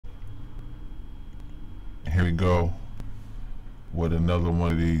Here we go with another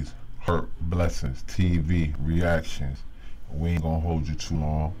one of these Hurt Blessings TV reactions. We ain't gonna hold you too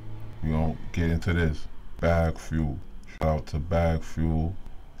long. We gonna get into this. Bag Fuel. Shout out to Bag Fuel,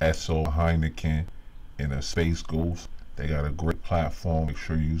 Esso, Heineken, and a Space Ghost. They got a great platform. Make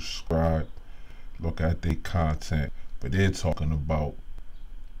sure you subscribe. Look at their content. But they're talking about,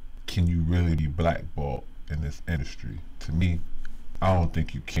 can you really be blackballed in this industry? To me, I don't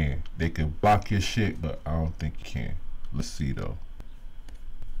think you can. They can block your shit, but I don't think you can. Let's see though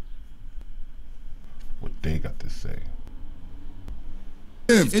what they got to say.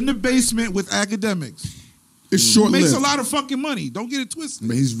 In the basement with academics. It's short-lived. Makes a lot of fucking money. Don't get it twisted.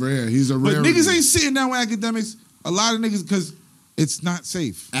 But he's rare. He's a rare. But niggas ain't sitting down with academics. A lot of niggas, because it's not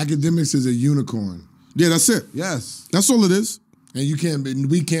safe. Academics is a unicorn. Yeah, that's it. Yes. That's all it is.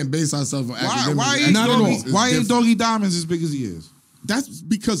 And we can't base ourselves on academics. Why ain't Doggy Diamonds as big as he is? That's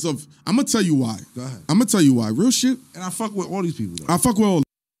because of, I'm going to tell you why. Go ahead. I'm going to tell you why. Real shit. And I fuck with all these people, though. I fuck with all.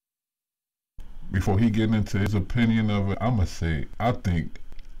 Before he get into his opinion of it, I'm going to say, I think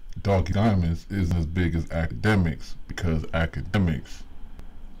Doggy Diamonds isn't as big as academics, because academics,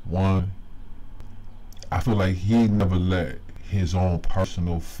 one, I feel like he never let his own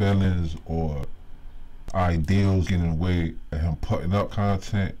personal feelings or ideals get in the way of him putting up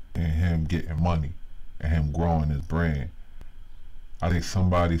content and him getting money and him growing his brand. I think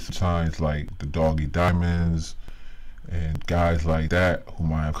somebody sometimes like the Doggy Diamonds and guys like that who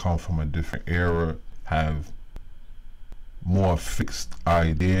might have come from a different era have more fixed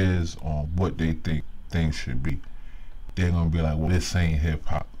ideas on what they think things should be. They're gonna be like, well, this ain't hip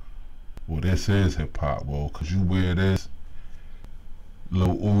hop. Well, this is hip hop. Well, cause you wear this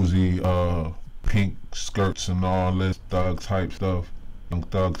Lil Uzi pink skirts and all this thug type stuff, young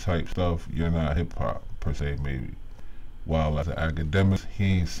thug type stuff, you're not hip hop per se, maybe. While as an academic,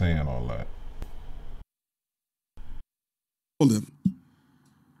 he ain't saying all that.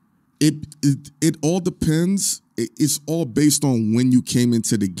 It all depends. It's all based on when you came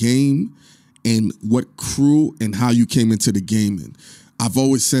into the game and what crew and how you came into the game. And I've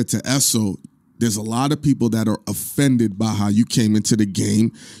always said to Esso, there's a lot of people that are offended by how you came into the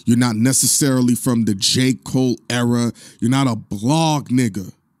game. You're not necessarily from the J. Cole era. You're not a blog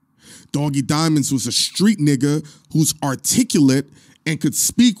nigga. Doggy Diamonds was a street nigga who's articulate and could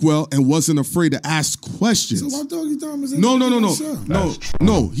speak well and wasn't afraid to ask questions. So why Doggy Diamonds?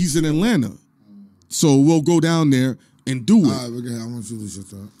 No, he's in Atlanta. So we'll go down there and do it. All right, okay, I want you to shut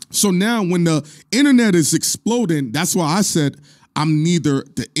that. So now when the internet is exploding, that's why I said I'm neither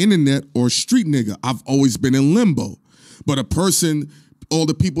the internet or street nigga. I've always been in limbo. But a person, all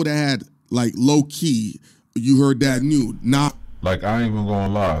the people that had like low key, you heard that new, not. Like, I ain't even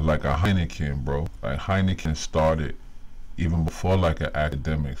gonna lie, like a Heineken, bro. Like, Heineken started even before like an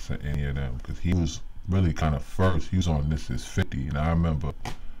academics or any of them, because he was really kind of first. He was on This Is 50, and I remember,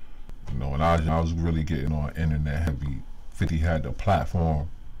 you know, when I was really getting on internet heavy, 50 had the platform,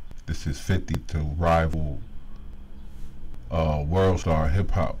 This Is 50, to rival World Star Hip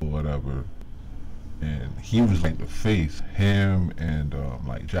Hop or whatever. And he was like the face, him and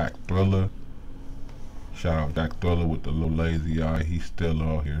like Jack Thriller. Shout out Jack Thriller with the little lazy eye. He's still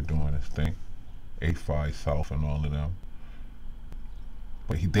out here doing his thing. 85 South and all of them.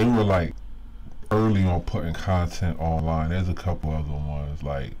 But they were like early on putting content online. There's a couple other ones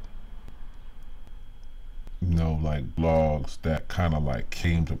like, you know, like blogs that kind of like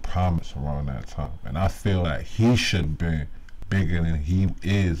came to promise around that time. And I feel like he should have been bigger than he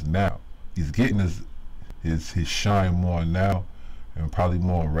is now. He's getting his shine more now and probably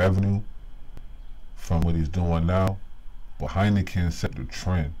more revenue from what he's doing now. But Heineken set the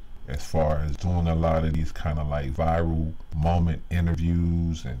trend as far as doing a lot of these kind of like viral moment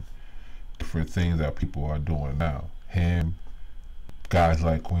interviews and different things that people are doing now. Him, guys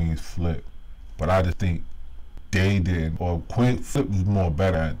like Queen's Flip. But I just think they did, or Flip was more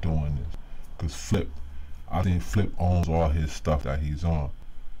better at doing this. Because Flip, I think Flip owns all his stuff that he's on.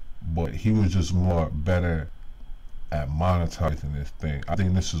 But he was just more better at monetizing this thing. I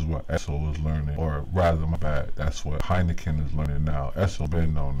think this is what Esso is learning, or rather, my bad, that's what Heineken is learning now. Esso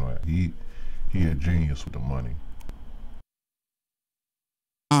been on that. He a genius with the money.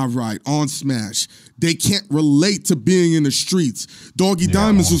 All right, on Smash. They can't relate to being in the streets. Doggy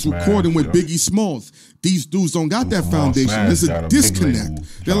Diamonds was recording with Biggie Smalls. These dudes don't got that foundation. There's a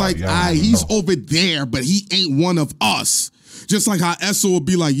disconnect. They're like, he's over there, but he ain't one of us. Just like how Esso will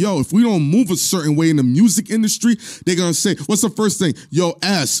be like, yo, if we don't move a certain way in the music industry, they're going to say, what's the first thing? Yo,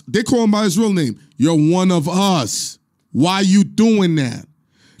 S. They call him by his real name. You're one of us. Why you doing that?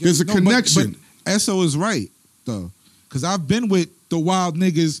 There's a connection. But Esso is right, though. Because I've been with the wild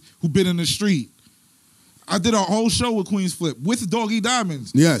niggas who been in the street. I did a whole show with Queens Flip with Doggy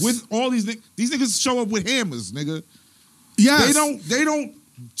Diamonds. Yes. With all these niggas show up with hammers, nigga. Yes. They don't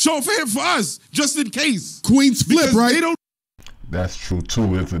show up for us just in case. Queens Flip, Because right? They don't. That's true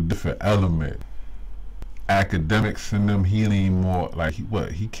too. It's a different element. Academics in them, he ain't more like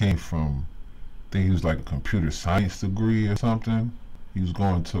he came from. I think he was like a computer science degree or something. He was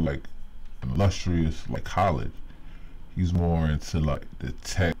going to like an illustrious like college. He's more into like the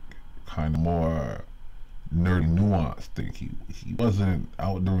tech, kind of more nerdy nuance thing. He wasn't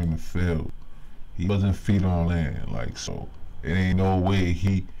out there in the field. He wasn't feet on land. Like, so it ain't no way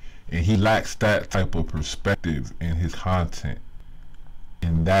he lacks that type of perspective in his content.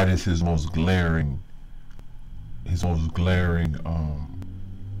 And that is his most glaring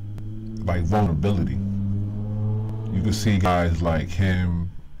like vulnerability. You can see guys like him,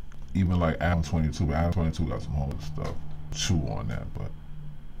 even like Adam 22, but Adam 22 got some whole stuff chew on that, but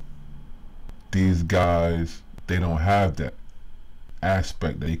these guys, they don't have that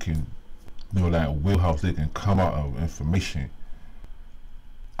aspect. They can, that wheelhouse they can come out of information.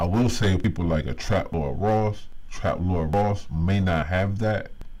 I will say people like a Trap Lord Ross may not have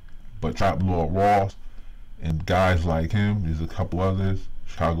that, but Trap Lord Ross and guys like him, there's a couple others,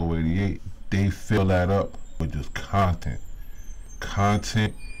 Chicago 88, they fill that up with just content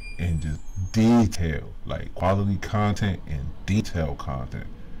and just detail, like quality content and detailed content.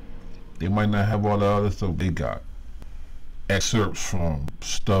 They might not have all the other stuff. They got excerpts from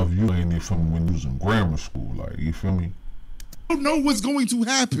stuff you ain't even from when you was in grammar school, like, you feel me? Don't know what's going to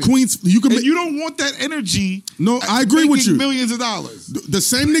happen. Queens, and you don't want that energy. No, I agree with you. Millions of dollars. The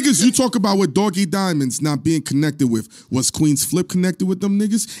same niggas you talk about with Doggy Diamonds not being connected with, was Queens Flip connected with them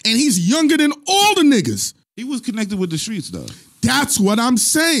niggas? And he's younger than all the niggas. He was connected with the streets though. That's what I'm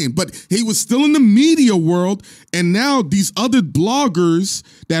saying. But he was still in the media world, and now these other bloggers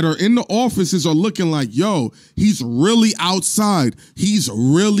that are in the offices are looking like, yo, he's really outside. He's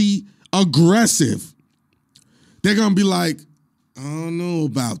really aggressive. They're gonna be like, I don't know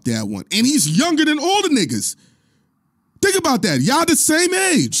about that one. And he's younger than all the niggas. Think about that. Y'all the same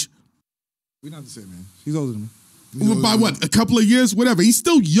age. We're not the same, man. He's older than me. By what? A couple of years? Whatever. He's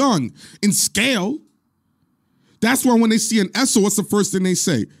still young in scale. That's why when they see an Esso, what's the first thing they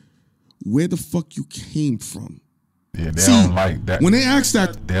say? Where the fuck you came from? Yeah, they don't like that. When they ask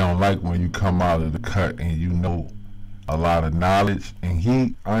that, they don't like when you come out of the cut and you know a lot of knowledge. And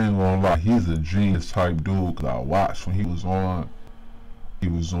I ain't gonna lie, he's a genius type dude. Cause I watched when he was on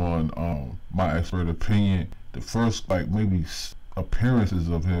My Expert Opinion. The first like maybe appearances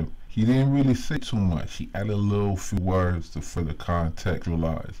of him, he didn't really say too much. He added a little few words to further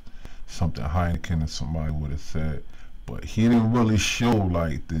contextualize something Heineken and somebody would have said, but he didn't really show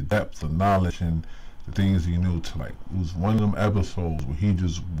like the depth of knowledge and the things he knew to like. It was one of them episodes where he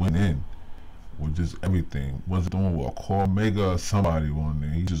just went in with just everything. Wasn't doing with a Core Mega or somebody on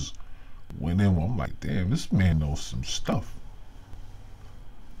there. He just went in. I'm like, damn, this man knows some stuff.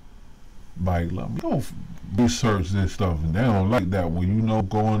 Like, let me go research this stuff, and they don't like that when you know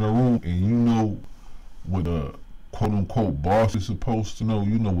go in the room and you know what a quote-unquote boss is supposed to know,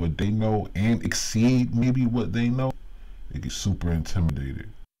 you know what they know and exceed maybe what they know. They get super intimidated.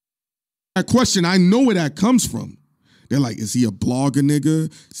 that question, I know where that comes from. They're like, is he a blogger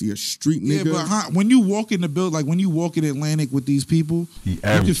nigga? Is he a street nigga? Yeah, but when you walk in the building, like when you walk in Atlantic with these people, you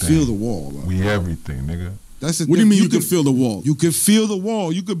can feel the wall. Like. We everything, nigga. That's the what do you mean you can feel the wall? You can feel the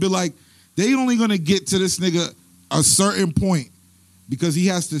wall. You could be like, they only gonna get to this nigga a certain point because he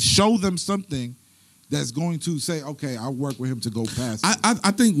has to show them something that's going to say, okay, I'll work with him to go past.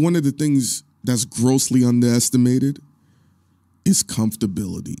 I think one of the things that's grossly underestimated is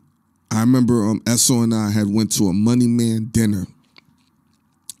comfortability. I remember Esso and I had went to a Money Man dinner,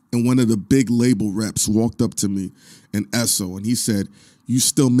 and one of the big label reps walked up to me and Esso, and he said, "You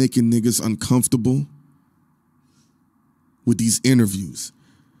still making niggas uncomfortable with these interviews?"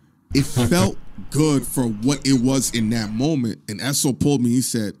 It felt good for what it was in that moment, and Esso pulled me. He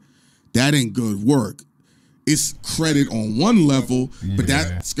said, "That ain't good work. It's credit on one level, but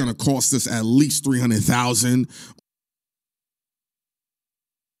that's gonna cost us at least $300,000."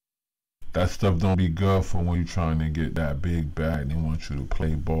 That stuff don't be good for when you're trying to get that big bag and they want you to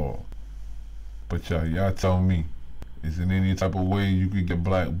play ball. But y'all tell me, is there any type of way you could get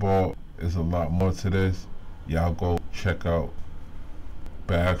blackballed? There's a lot more to this. Y'all go check out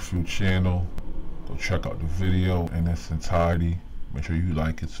Bagfruit channel. Go check out the video in its entirety. Make sure you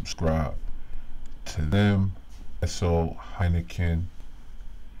like and subscribe. To them, Esso, Heineken,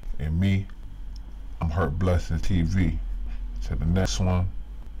 and me, I'm Hurt Blessings TV. To the next one,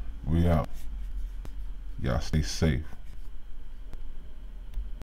 we out. Y'all stay safe.